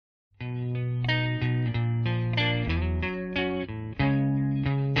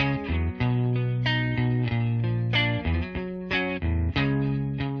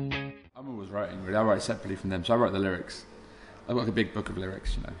really. I write separately from them, so I write the lyrics. I've got like a big book of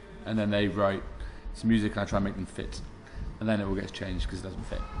lyrics, you know, and then they write some music and I try and make them fit, and then it all gets changed because it doesn't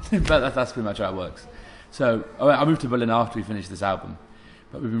fit. But that's pretty much how it works. So I moved to Berlin after we finished this album,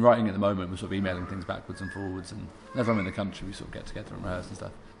 but we've been writing at the moment. We're sort of emailing things backwards and forwards, and whenever I'm in the country, we sort of get together and rehearse and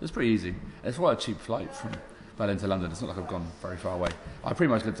stuff. It's pretty easy. It's quite a cheap flight from Berlin to London. It's not like I've gone very far away. I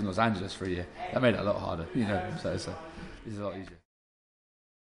pretty much lived in Los Angeles for a year. That made it a lot harder, you know. So it's a lot easier.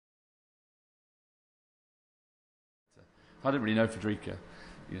 I didn't really know Federica,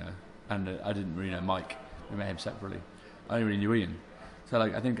 you know, and I didn't really know Mike. We met him separately. I only really knew Ian. So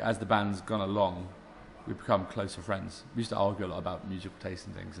like, I think as the band's gone along, we've become closer friends. We used to argue a lot about musical taste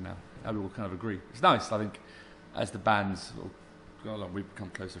and things, and now we all kind of agree. It's nice, I think, as the band's sort of gone along, we've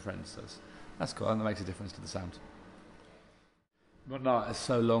become closer friends. So that's cool, and that makes a difference to the sound. But no, it's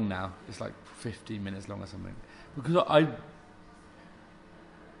so long now. It's like 15 minutes long or something. Because I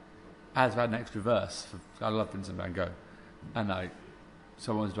had an extra verse. I love Vincent van Gogh. And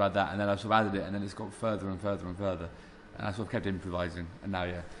so I wanted to add that, and then I sort of added it, and then it's got further and further and further, and I sort of kept improvising, and now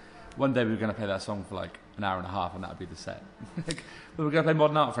one day we were going to play that song for like an hour and a half, and that would be the set. But we're going to play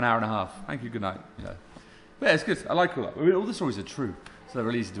modern art for an hour and a half. Thank you, good night. You know, but yeah, it's good. I like all that. I mean, all the stories are true, so they're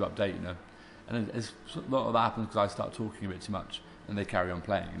really easy to update. You know, and a lot of that happens because I start talking a bit too much, and they carry on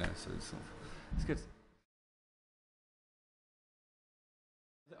playing. You know, so it's good.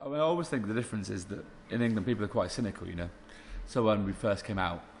 I mean, I always think the difference is that in England people are quite cynical. You know. So when we first came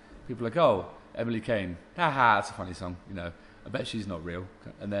out, people were like, oh, Emily Kane, haha, that's a funny song, you know, I bet she's not real.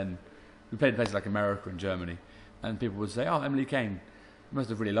 And then we played in places like America and Germany, and people would say, oh, Emily Kane, you must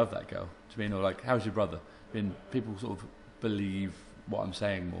have really loved that girl. To me, or like, how's your brother? I mean, people sort of believe what I'm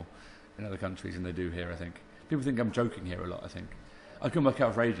saying more in other countries than they do here, I think. People think I'm joking here a lot, I think. I couldn't work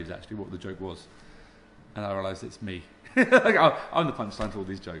out for ages, actually, what the joke was. And I realised it's me. Like, I'm the punchline to all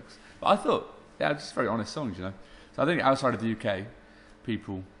these jokes. But I thought, yeah, just very honest songs, you know. So I think outside of the UK,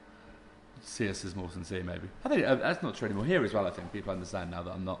 people see us as more sincere, maybe. I think that's not true anymore. Here as well, I think people understand now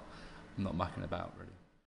that I'm not mucking about, really.